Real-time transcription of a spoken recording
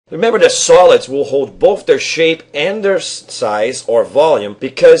Remember that solids will hold both their shape and their size or volume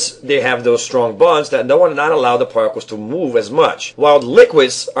because they have those strong bonds that will not allow the particles to move as much. While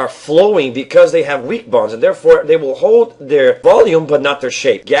liquids are flowing because they have weak bonds, and therefore they will hold their volume but not their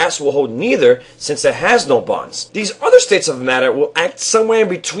shape. Gas will hold neither since it has no bonds. These other states of matter will act somewhere in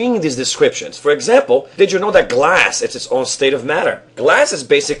between these descriptions. For example, did you know that glass is its own state of matter? Glass is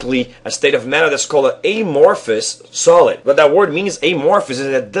basically a state of matter that's called an amorphous solid. What that word means, amorphous, is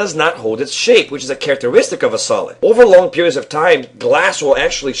that it does not hold its shape, which is a characteristic of a solid. Over long periods of time, glass will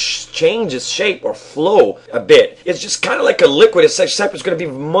actually change its shape or flow a bit. It's just kind of like a liquid, except it's going to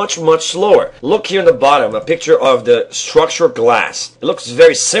be much, much slower. Look here in the bottom, a picture of the structure of glass. It looks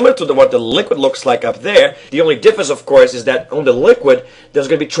very similar to what the liquid looks like up there. The only difference, of course, is that on the liquid, there's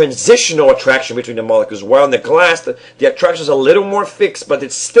going to be transitional attraction between the molecules, while in the glass, the attraction is a little more fixed, but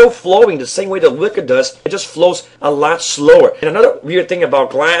it's still flowing the same way the liquid does. It just flows a lot slower. And another weird thing about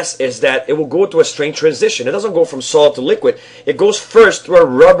glass is that it will go through a strange transition. It doesn't go from solid to liquid. It goes first through a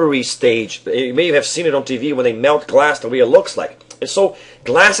rubbery stage. You may have seen it on TV when they melt glass, the way it looks like. And so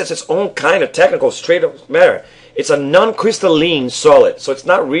glass is its own kind of technical state of matter. It's a non-crystalline solid, so it's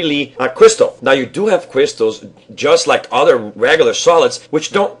not really a crystal. Now you do have crystals, just like other regular solids,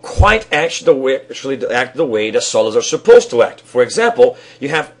 which don't quite act the way that solids are supposed to act. For example, you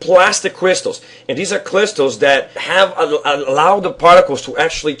have plastic crystals, and these are crystals that have allow the particles to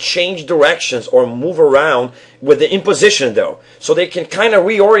actually change directions or move around with the imposition, though, so they can kind of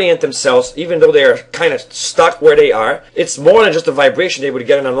reorient themselves even though they're kind of stuck where they are. It's more than just the vibration they would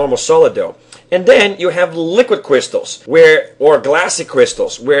get in a normal solid, though. And then you have liquid crystals, or glassy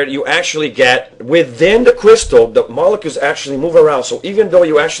crystals, where you actually get within the crystal, the molecules actually move around. So even though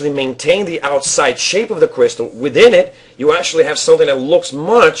you actually maintain the outside shape of the crystal, within it, you actually have something that looks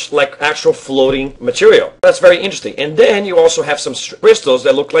much like actual floating material. That's very interesting. And then you also have some crystals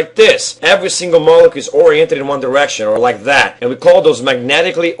that look like this. Every single molecule is oriented in one direction, or like that. And we call those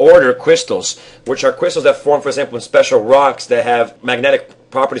magnetically ordered crystals, which are crystals that form, for example, in special rocks that have magnetic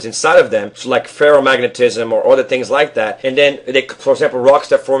properties inside of them, so like ferromagnetism or other things like that. And then they, for example, rocks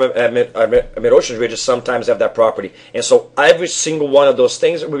that form mid-ocean ridges sometimes have that property. And so every single one of those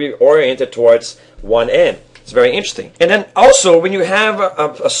things will be oriented towards one end. It's very interesting. And then also, when you have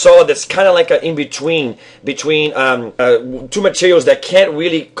a solid that's kind of like an in-between between two materials that can't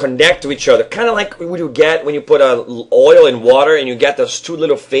really connect to each other, kind of like what you get when you put oil in water and you get those two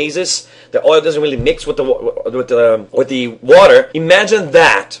little phases. The oil doesn't really mix with the water. Imagine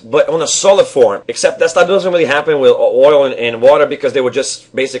that, but on a solid form. Except that doesn't really happen with oil and water because they would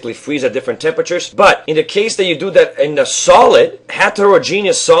just basically freeze at different temperatures. But in the case that you do that in a solid,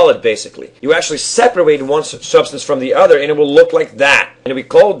 heterogeneous solid, basically, you actually separate one substance from the other, and it will look like that. And we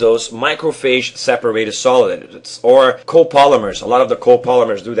call those microphage separated solids, or copolymers. A lot of the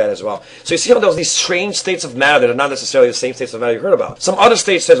copolymers do that as well. So you see how there's these strange states of matter that are not necessarily the same states of matter you heard about. Some other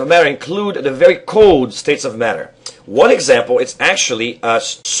states of matter include the very cold states of matter. One example is actually a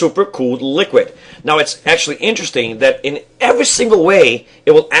supercooled liquid. Now it's actually interesting that in every single way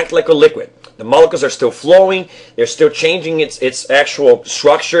it will act like a liquid. The molecules are still flowing, they're still changing its actual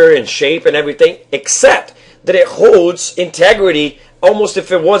structure and shape and everything, except that it holds integrity almost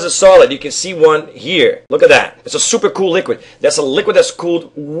if it was a solid. You can see one here. Look at that. It's a supercooled liquid. That's a liquid that's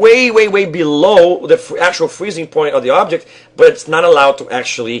cooled way, way, way below the actual freezing point of the object, but it's not allowed to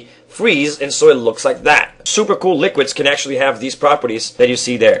actually freeze, and so it looks like that. Supercooled liquids can actually have these properties that you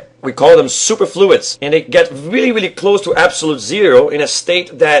see there. We call them superfluids, and they get really, really close to absolute zero in a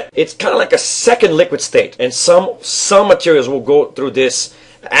state that it's kind of like a second liquid state, and some materials will go through this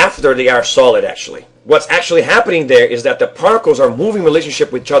after they are solid, actually. What's actually happening there is that the particles are moving in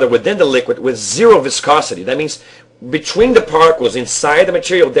relationship with each other within the liquid with zero viscosity. That means between the particles inside the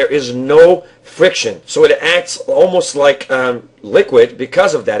material there is no friction. So it acts almost like liquid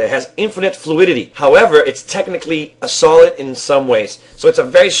because of that. It has infinite fluidity. However, it's technically a solid in some ways. So it's a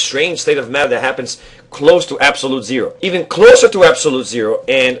very strange state of matter that happens close to absolute zero. Even closer to absolute zero,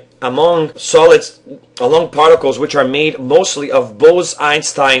 and among solids, along particles which are made mostly of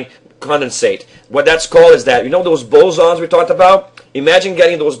Bose-Einstein condensate. What that's called is that, you know those bosons we talked about? Imagine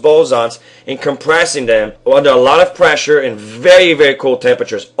getting those bosons and compressing them under a lot of pressure and very, very cold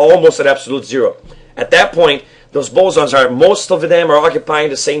temperatures, almost at absolute zero. At that point, those bosons most of them are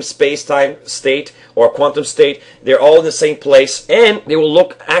occupying the same space-time state or quantum state. They're all in the same place, and they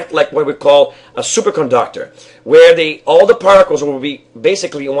will act like what we call a superconductor, where all the particles will be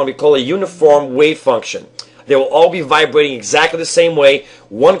basically in what we call a uniform wave function. They will all be vibrating exactly the same way.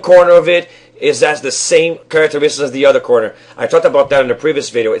 One corner of it has the same characteristics as the other corner. I talked about that in the previous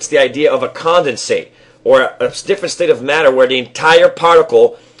video. It's the idea of a condensate, or a different state of matter where the entire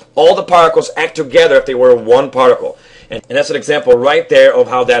particle all the particles act together if they were one particle. And that's an example right there of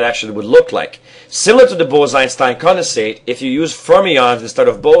how that actually would look like. Similar to the Bose-Einstein condensate, if you use fermions instead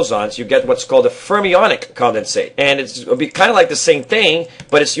of bosons, you get what's called a fermionic condensate. And it'll be kind of like the same thing,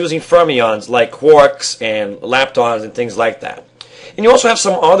 but it's using fermions like quarks and leptons and things like that. And you also have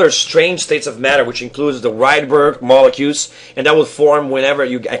some other strange states of matter, which includes the Rydberg molecules, and that will form whenever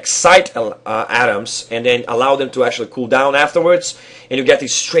you excite atoms and then allow them to actually cool down afterwards, and you get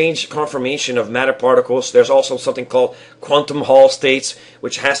these strange conformation of matter particles. There's also something called quantum Hall states,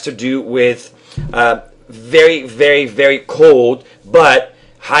 which has to do with very, very, very cold but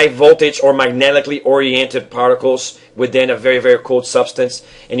high voltage or magnetically oriented particles within a very, very cold substance.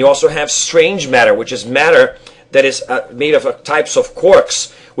 And you also have strange matter, which is matter that is made of types of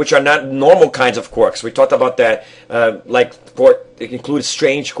quarks, which are not normal kinds of quarks. We talked about that, like quark, it includes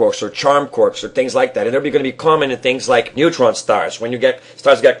strange quarks or charm quarks or things like that. And they're going to be common in things like neutron stars. When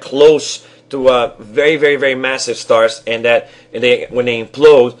stars get close to very, very, very massive stars, and when they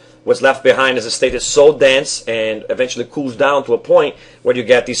implode, what's left behind is a state that's so dense and eventually cools down to a point where you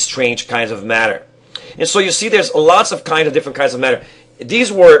get these strange kinds of matter. And so you see there's lots of different kinds of matter.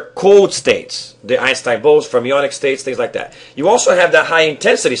 These were cold states, the Einstein-Bose, fermionic states, things like that. You also have the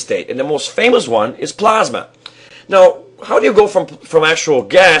high-intensity state, and the most famous one is plasma. Now, how do you go from actual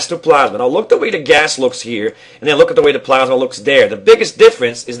gas to plasma? Now, look the way the gas looks here, and then look at the way the plasma looks there. The biggest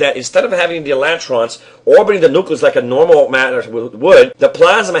difference is that instead of having the electrons orbiting the nucleus like a normal matter would, the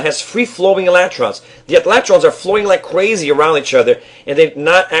plasma has free-flowing electrons. The electrons are flowing like crazy around each other, and they're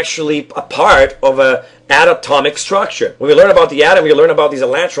not actually a part of a atomic structure. When we learn about the atom, we learn about these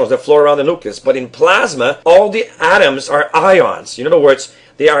electrons that flow around the nucleus. But in plasma, all the atoms are ions. In other words,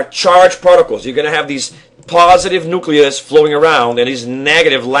 they are charged particles. You're going to have these positive nucleus flowing around and these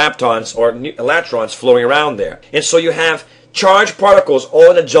negative leptons or electrons flowing around there. And so you have charged particles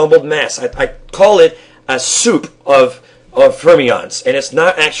all in a jumbled mess. I call it a soup of fermions, and it's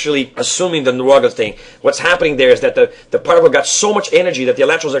not actually assuming the Neurogel thing. What's happening there is that the particle got so much energy that the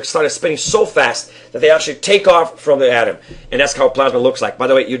electrons are started spinning so fast that they actually take off from the atom, and that's how plasma looks like. By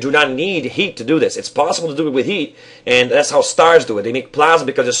the way, you do not need heat to do this. It's possible to do it with heat, and that's how stars do it. They make plasma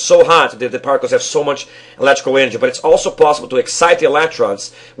because it's so hot that the particles have so much electrical energy, but it's also possible to excite the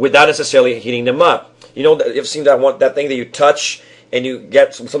electrons without necessarily heating them up. You know, you've seen that thing that you touch and you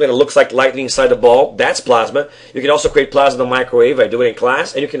get something that looks like lightning inside the ball. That's plasma. You can also create plasma in the microwave. I do it in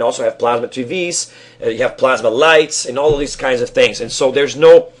class. And you can also have plasma TVs. You have plasma lights and all of these kinds of things. And so there's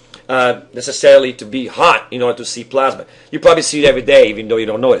no necessarily to be hot in order to see plasma. You probably see it every day even though you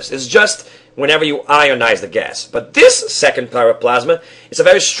don't notice. It's just whenever you ionize the gas. But this second type of plasma is a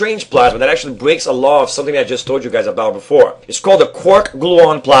very strange plasma that actually breaks a law of something I just told you guys about before. It's called the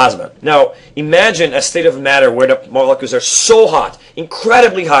quark-gluon plasma. Now, imagine a state of matter where the molecules are so hot,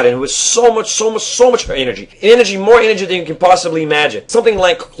 incredibly hot, and with so much energy. More energy than you can possibly imagine. Something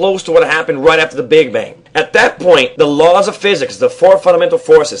like close to what happened right after the Big Bang. At that point, the laws of physics, the four fundamental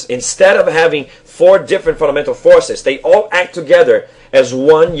forces, instead of having four different fundamental forces, they all act together as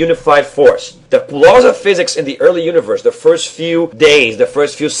one unified force. The laws of physics in the early universe, the first few days, the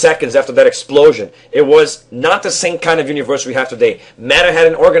first few seconds after that explosion, it was not the same kind of universe we have today. Matter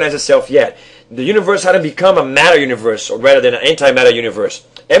hadn't organized itself yet. The universe hadn't become a matter universe rather than an antimatter universe.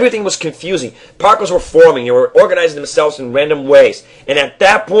 Everything was confusing. Particles were forming. They were organizing themselves in random ways. And at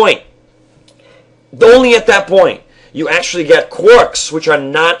that point, only at that point, you actually get quarks, which are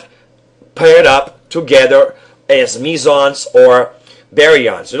not paired up together as mesons or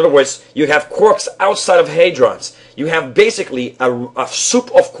baryons. In other words, you have quarks outside of hadrons. You have basically a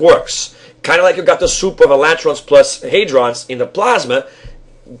soup of quarks. Kind of like you got the soup of electrons plus hadrons in the plasma.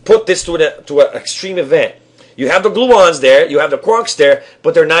 Put this to an extreme event. You have the gluons there, you have the quarks there,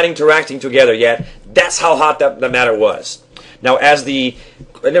 but they're not interacting together yet. That's how hot the matter was. Now, as the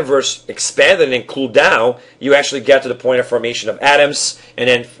universe expanded and cooled down, you actually get to the point of formation of atoms, and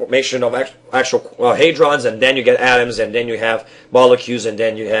then formation of actual hadrons, and then you get atoms, and then you have molecules, and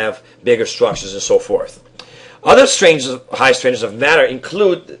then you have bigger structures and so forth. Other high strangeness of matter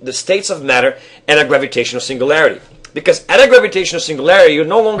include the states of matter at a gravitational singularity. Because at a gravitational singularity, you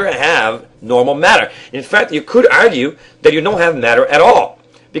no longer have normal matter. In fact, you could argue that you don't have matter at all.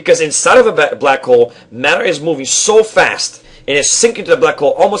 Because inside of a black hole, matter is moving so fast and it's sinking to the black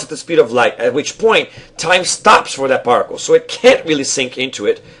hole almost at the speed of light, at which point time stops for that particle. So it can't really sink into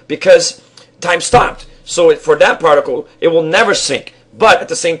it because time stopped. So for that particle, it will never sink. But at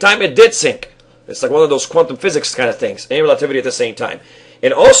the same time, it did sink. It's like one of those quantum physics kind of things, and relativity at the same time.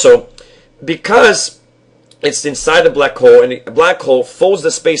 And also, because it's inside the black hole, and the black hole folds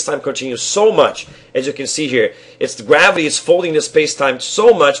the space-time continuum so much, as you can see here. It's the gravity is folding the space-time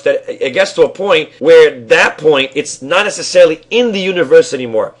so much that it gets to a point where that point, it's not necessarily in the universe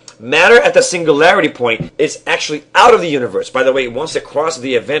anymore. Matter at the singularity point is actually out of the universe. By the way, once it crosses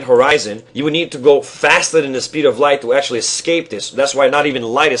the event horizon, you would need to go faster than the speed of light to actually escape this. That's why not even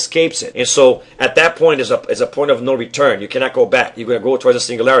light escapes it. And so at that point is a point of no return. You cannot go back. You're going to go towards the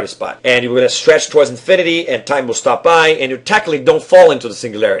singularity spot. And you're going to stretch towards infinity, and time will stop by, and you technically don't fall into the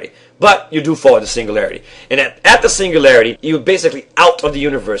singularity. But you do fall into singularity. And at the singularity, you're basically out of the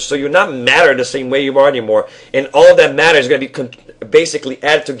universe. So you're not matter the same way you are anymore. And all of that matter is going to be basically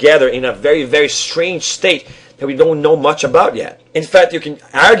added together in a very, very strange state that we don't know much about yet. In fact, you can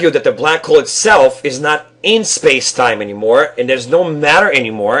argue that the black hole itself is not in space-time anymore, and there's no matter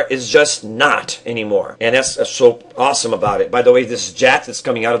anymore. It's just not anymore. And that's so awesome about it. By the way, this jet that's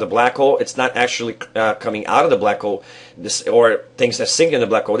coming out of the black hole, it's not actually coming out of the black hole, or things that sink in the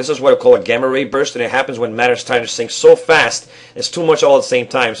black hole. This is what we call a gamma ray burst, and it happens when matter is trying to sink so fast. It's too much all at the same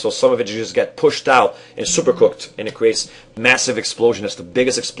time, so some of it just get pushed out and supercooked, and it creates massive explosion. It's the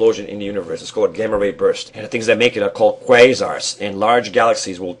biggest explosion in the universe. It's called a gamma ray burst. And the things that make it are called quasars, and large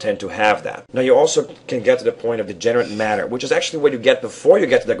galaxies will tend to have that. Now you also can get to the point of degenerate matter, which is actually what you get before you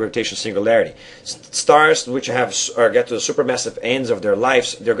get to the gravitational singularity. Stars which get to the supermassive ends of their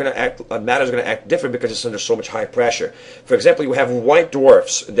lives, they're going to act, matter is going to act different because it's under so much high pressure. For example, you have white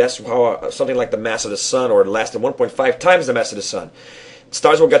dwarfs. That's how something like the mass of the sun, or less than 1.5 times the mass of the sun.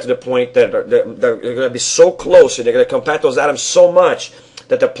 Stars will get to the point that they're going to be so close, and they're going to compact those atoms so much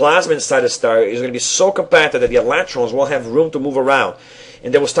that the plasma inside the star is going to be so compacted that the electrons won't have room to move around.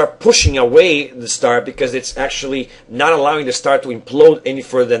 And they will start pushing away the star because it's actually not allowing the star to implode any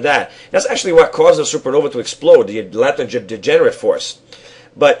further than that. That's actually what causes a supernova to explode, the electron degenerate force.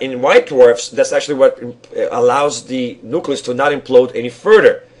 But in white dwarfs, that's actually what allows the nucleus to not implode any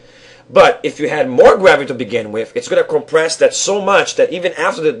further. But if you had more gravity to begin with, it's going to compress that so much that even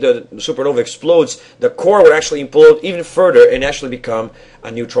after the supernova explodes, the core would actually implode even further and actually become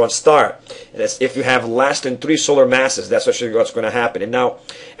a neutron star. And that's if you have less than 3 solar masses. That's actually what's going to happen. And now,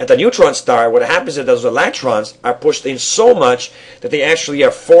 at the neutron star, what happens is that those electrons are pushed in so much that they actually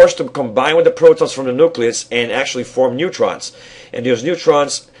are forced to combine with the protons from the nucleus and actually form neutrons. And those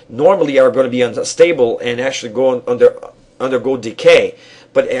neutrons normally are going to be unstable and actually undergo decay.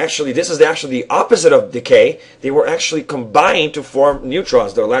 But actually, this is actually the opposite of decay. They were actually combined to form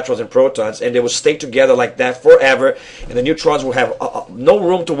neutrons, the electrons and protons, and they will stay together like that forever, and the neutrons will have no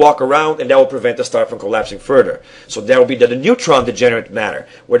room to walk around, and that will prevent the star from collapsing further. So that will be the neutron degenerate matter,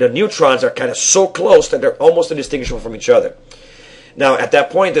 where the neutrons are kind of so close that they're almost indistinguishable from each other. Now, at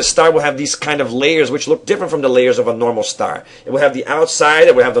that point, the star will have these kind of layers which look different from the layers of a normal star. It will have the outside,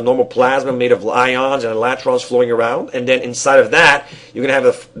 it will have the normal plasma made of ions and electrons flowing around, and then inside of that, you're going to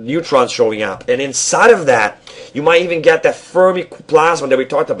have the neutrons showing up. And inside of that, you might even get that Fermi plasma that we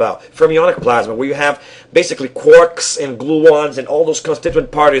talked about, fermionic plasma, where you have basically quarks and gluons and all those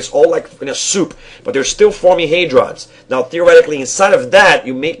constituent particles all like in a soup, but they're still forming hadrons. Now, theoretically, inside of that,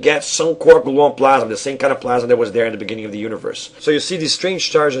 you may get some quark gluon plasma, the same kind of plasma that was there in the beginning of the universe. So you see these strange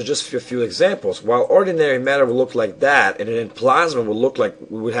stars are just a few examples. While ordinary matter will look like that, and then plasma will look like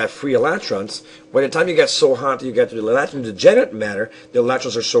we would have free electrons, by the time you get so hot you get to the electron degenerate matter, the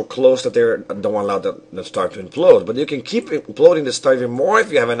electrons are so close that they don't allow the star to implode. But you can keep imploding the star even more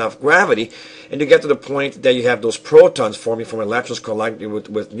if you have enough gravity, and you get to the point that you have those protons forming from electrons colliding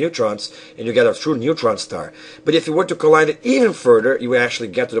with neutrons, and you get a true neutron star. But if you were to collide it even further, you would actually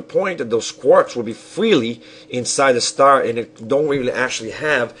get to the point that those quarks will be freely inside the star, and it don't really actually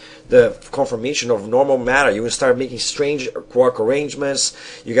have the conformation of normal matter. You will start making strange quark arrangements.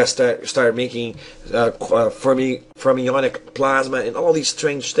 You got to start making fermionic plasma and all these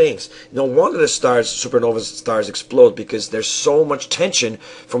strange things. No wonder the stars, supernova stars, explode, because there's so much tension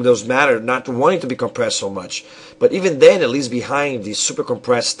from those matter not wanting to be compressed so much. But even then, it leaves behind these super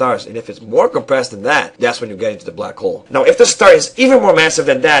compressed stars. And if it's more compressed than that, that's when you get into the black hole. Now, if the star is even more massive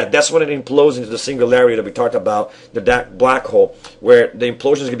than that, that's when it implodes into the singularity that we talked about, the black hole, where the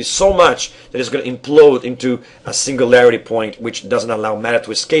implosion is going to be so much that it's going to implode into a singularity point, which doesn't allow matter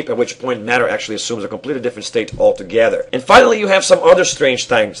to escape, at which point matter actually assumes a completely different state altogether. And finally, you have some other strange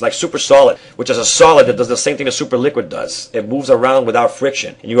things, like supersolid, which is a solid that does the same thing a superliquid does. It moves around without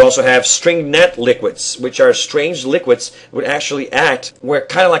friction. And you also have string net liquids, which are strange liquids would actually act where,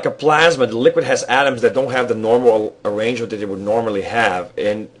 kind of like a plasma, the liquid has atoms that don't have the normal arrangement that they would normally have,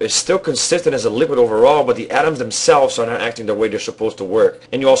 and it's still consistent as a liquid overall, but the atoms themselves are not acting the way they're supposed to work.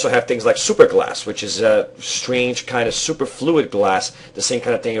 And you also have things like superglass, which is a strange kind of superfluid glass, the same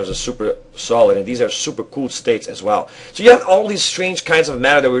kind of thing as a super solid. solid, and these are supercooled states as well. So you have all these strange kinds of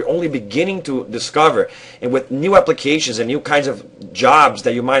matter that we're only beginning to discover, and with new applications and new kinds of jobs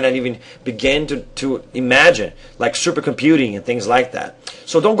that you might not even begin to imagine, like supercomputing and things like that.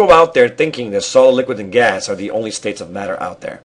 So don't go out there thinking that solid, liquid, and gas are the only states of matter out there.